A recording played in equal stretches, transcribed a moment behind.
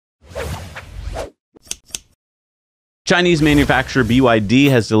Chinese manufacturer BYD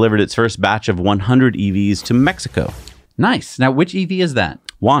has delivered its first batch of 100 EVs to Mexico. Nice. Now, which EV is that?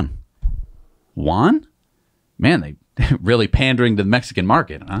 Yuan. Yuan? Man, they really pandering to the Mexican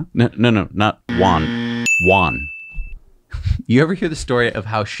market, huh? No, not Yuan. Yuan. You ever hear the story of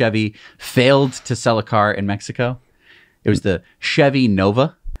how Chevy failed to sell a car in Mexico? It was the Chevy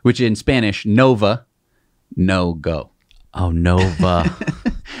Nova, which in Spanish, Nova, no go. Oh, Nova.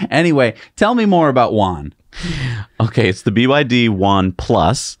 Anyway, tell me more about Yuan. Okay, it's the BYD Yuan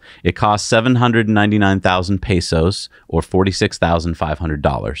Plus. It costs 799,000 pesos or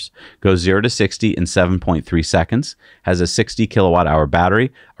 $46,500. Goes 0 to 60 in 7.3 seconds. Has a 60 kilowatt hour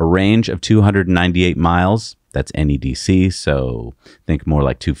battery, a range of 298 miles. That's NEDC, so think more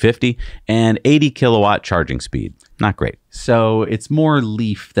like 250, and 80 kilowatt charging speed. Not great. So it's more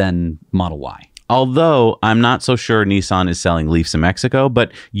Leaf than Model Y. Although I'm not so sure Nissan is selling Leafs in Mexico,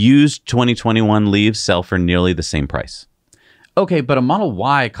 but used 2021 Leafs sell for nearly the same price. Okay, but a Model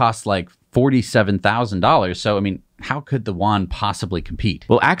Y costs like $47,000. So, I mean, how could the Yuan possibly compete?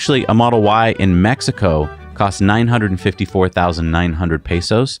 Well, actually, a Model Y in Mexico costs 954,900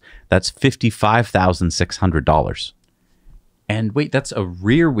 pesos. That's $55,600. And wait, that's a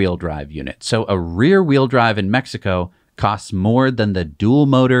rear-wheel drive unit. So a rear-wheel drive in Mexico costs more than the dual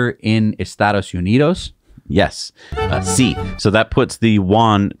motor in Estados Unidos? Yes. C. So that puts the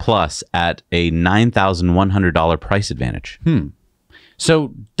Yuan Plus at a $9,100 price advantage.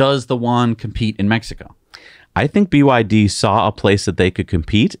 So does the Yuan compete in Mexico? I think BYD saw a place that they could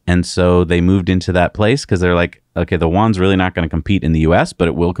compete, and so they moved into that place because they're like, okay, the Yuan's really not going to compete in the US, but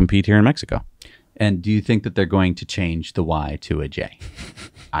it will compete here in Mexico. And do you think that they're going to change the Y to a J?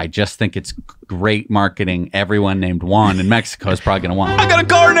 I just think it's great marketing. Everyone named Yuan in Mexico is probably going to want I got a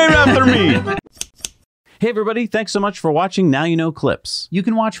car named after me! Hey everybody, thanks so much for watching Now You Know Clips. You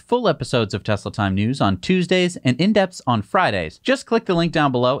can watch full episodes of Tesla Time News on Tuesdays and in-depths on Fridays. Just click the link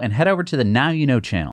down below and head over to the Now You Know channel.